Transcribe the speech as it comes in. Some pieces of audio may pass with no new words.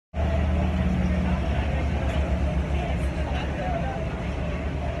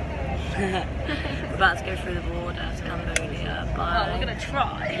We're about to go through the border to Cambodia. Oh, we're going to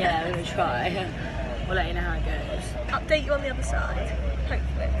try. Yeah, we're going to try. We'll let you know how it goes. Update you on the other side,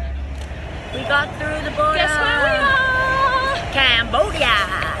 hopefully. We got through the border. Guess where we are? Cambodia.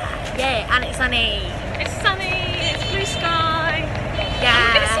 Yeah, and it's sunny. It's sunny, it's blue sky. Yeah.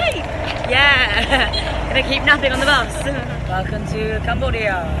 We're going to sleep. Yeah. Gonna keep nothing on the bus. Welcome to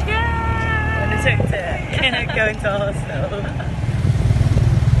Cambodia. Yeah. On the tuk-tuk. Going to a hostel.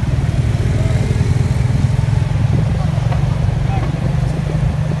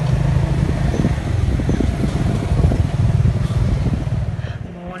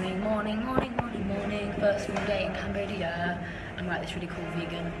 Morning. First full day in Cambodia. I'm at this really cool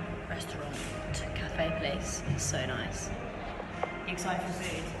vegan restaurant, cafe place. It's so nice. You excited for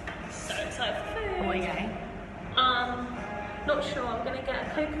food? So excited for food. What are you getting? Not sure. I'm going to get a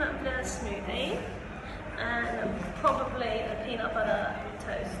coconut vanilla smoothie and probably a peanut butter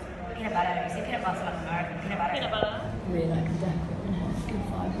toast. Peanut butter. You say peanut butter like American. Peanut butter. Peanut butter. Really like the decor in here. Good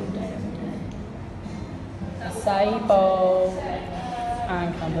vibe all day, every day. Acai bowl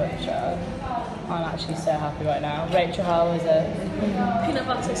and kombucha. I'm actually so happy right now. Rachel, how is it? Peanut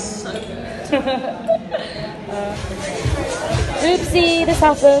butter is so good. Oopsie, this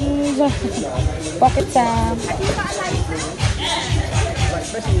happened. Pocket time.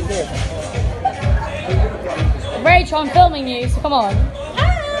 Rachel, I'm filming you, so come on.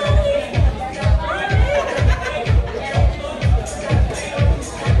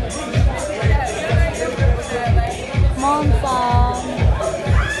 Come on, Sam.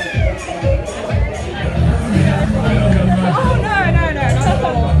 Oh, no.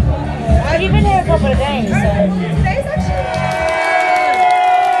 You've been here a couple of days, so. Today's actually...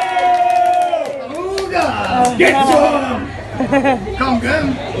 Get some! Come again.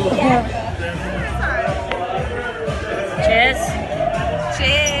 Cheers.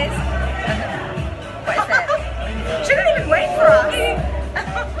 Cheers. What is it? She didn't even wait for us.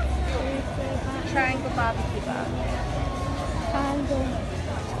 Triangle barbecue bar.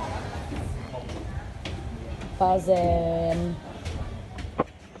 Buzzing.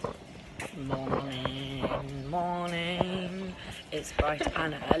 Morning. It's bright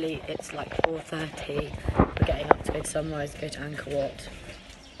and early. It's like 4:30. We're getting up to go to Sunrise, go to Angkor Wat.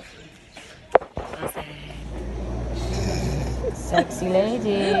 Buzzing. Sexy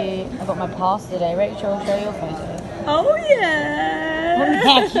lady. I got my pass today. Rachel, show your photo. Oh, yeah.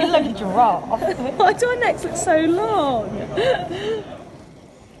 Heck, you look a giraffe. Why do our necks look so long?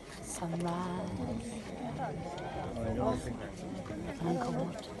 Sunrise. Angkor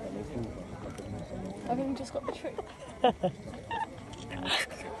Wat. I think we just got the trick.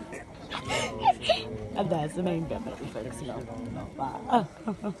 And there's the main bit that we're focusing on, not that.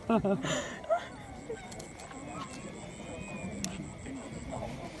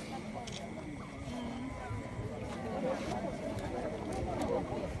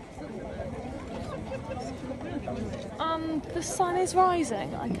 The sun is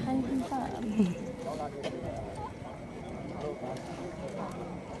rising, I can confirm.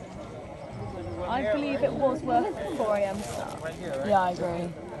 I believe it was worth the 4 AM start. Yeah, I agree.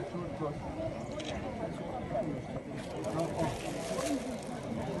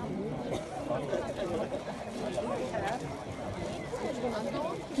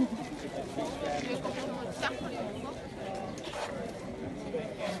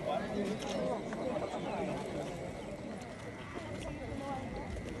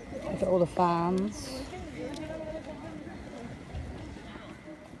 Look at all the fans.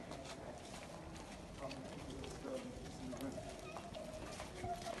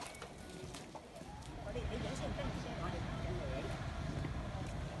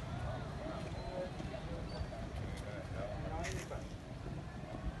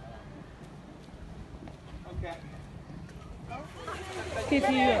 Give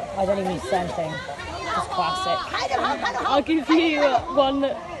you, I don't even say anything. Just classic. I'll give you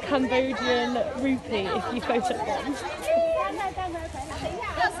 1 Cambodian rupee if you photo one.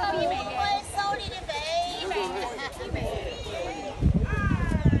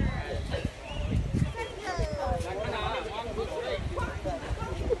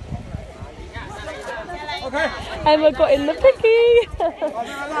 Emma got in the picky.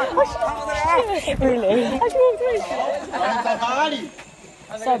 Really? I should walk through.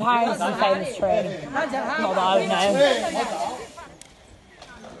 So apparently it's a famous tree. Not that I would know.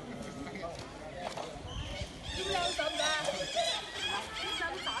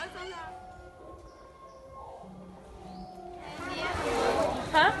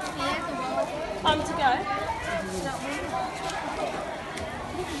 Huh? To go.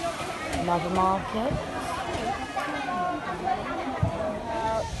 Another market.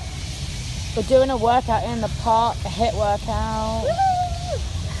 We're doing a workout in the park, a HIIT workout.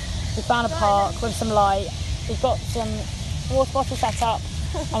 We found a park with some light. We've got some water bottles set up,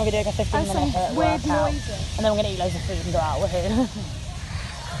 and we're going to do like a 15-minute HIIT workout. And then we're going to eat loads of food and go out. Woohoo.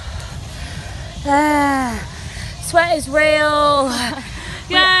 Sweat is real.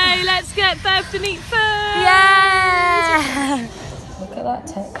 Yay, let's get birthed and eat food. Yeah. Look at that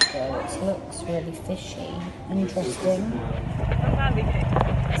texture. It looks really fishy. Interesting.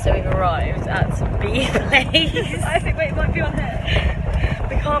 So we've arrived at some bee place. I think, wait, it might be on here.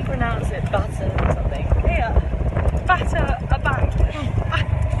 We can't pronounce it. Batter or something. Here. Batter a bank.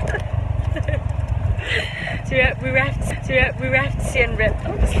 So we left Siem Reap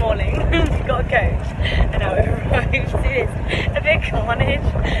this morning. We got a coach, and now we've arrived. It is a bit carnage.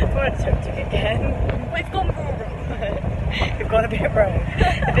 We're on tuk-tuk again. We've gone rural. We've gone a bit rogue,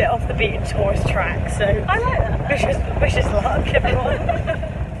 a bit off the beaten tourist track. So I like that. Wish us luck, everyone.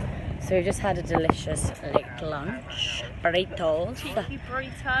 So we've just had a delicious late lunch, burritos. Cheeky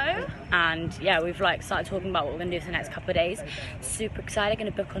burrito. And yeah, we've like started talking about what we're going to do for the next couple of days. Super excited,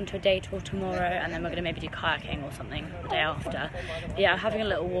 going to book onto a day tour tomorrow, and then we're going to maybe do kayaking or something the day after. But yeah, having a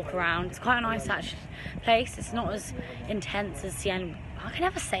little walk around. It's quite a nice place. It's not as intense as Siem. I can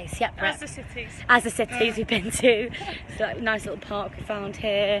never say Siem Reap. As the cities we've been to. It's like a nice little park we found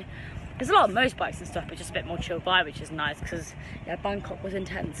here. There's a lot of motorbikes and stuff, but just a bit more chilled by, which is nice because yeah, Bangkok was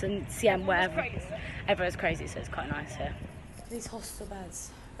intense and Siem, wherever, everywhere's crazy, so it's quite nice here. These hostel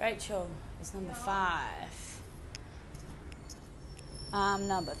beds. Rachel is number 5. I'm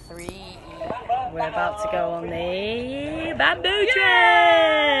number 3. We're about to go on the bamboo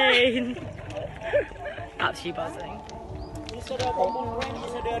train. Absolutely buzzing.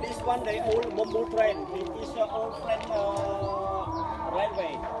 This one day old bamboo train. It is an old train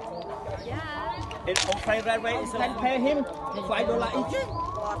railway. Yeah. It's old train railway. Is can pay him $5 each.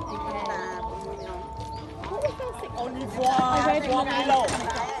 Only for 4 kilo.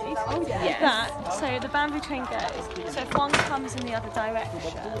 That, so the bamboo train goes, so if one comes in the other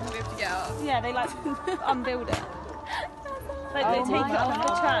direction, yeah, they like unbuild it. Like they take it off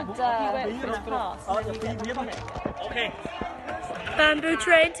the track, you went past. Okay. Bamboo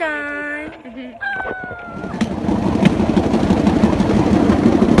train time.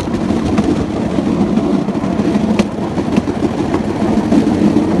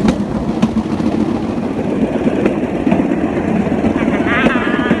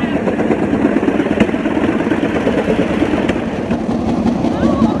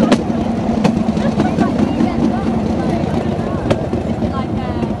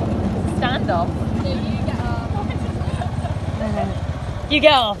 You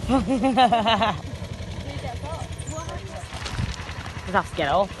get off. You have to get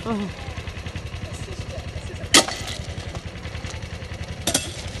off.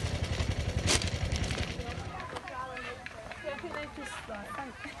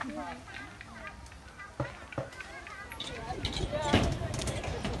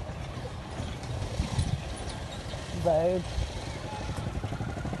 Road.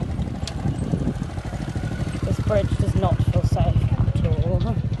 This bridge does not feel safe at all.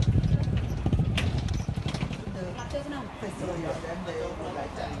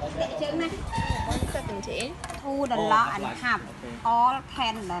 170. $2 and half. All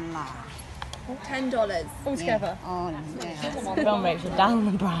 $10. $10 altogether. All. We're going to make sure down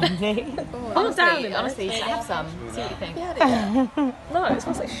the brandy. I'm not down in honestly, you should have some. See what you think. No, it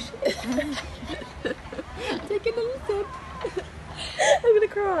smells like shit. Take a little sip. I'm gonna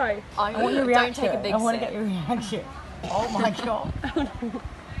cry. I want your reaction. Don't take a big I want to sip. get your reaction. Oh my god.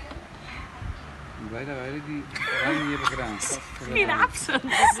 In absence.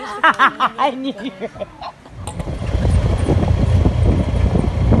 I knew it.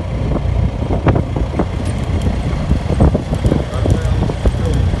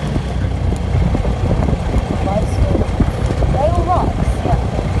 They all rocks, yeah.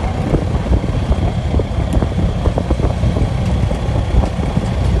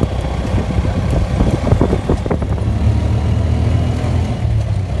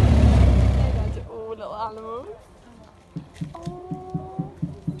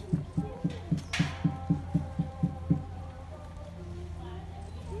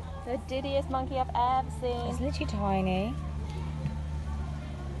 The diddiest monkey I've ever seen. It's literally tiny.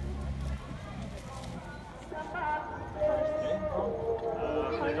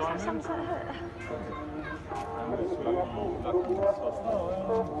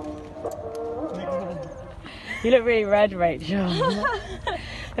 You look really red, Rachel.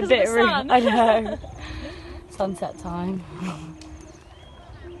 A bit red. I know. Sunset time.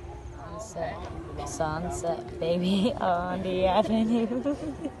 Sunset, baby, on the avenue.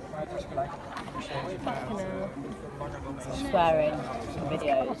 Swearing in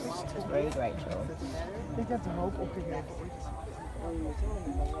videos. It's rude, Rachel.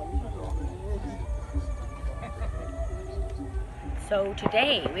 So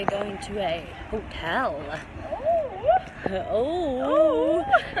today we're going to a hotel. Oh,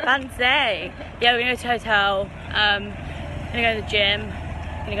 fancy. Yeah, we're going to go to a hotel. Gonna go to the gym.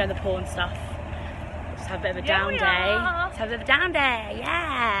 Gonna go to the pool and stuff. Just have a bit of a down day. Just have a bit of a down day.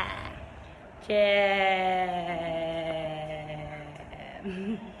 Yeah. Gym.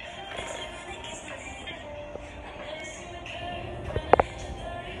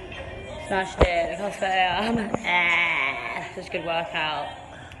 Smashed it. Look how fit I am. Such a good workout.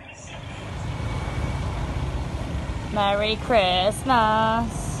 Merry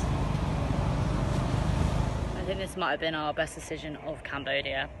Christmas. I think this might have been our best decision of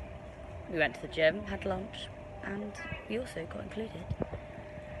Cambodia. We went to the gym, had lunch, and we also got included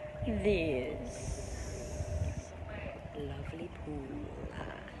this lovely pool.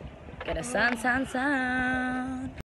 Gonna sun.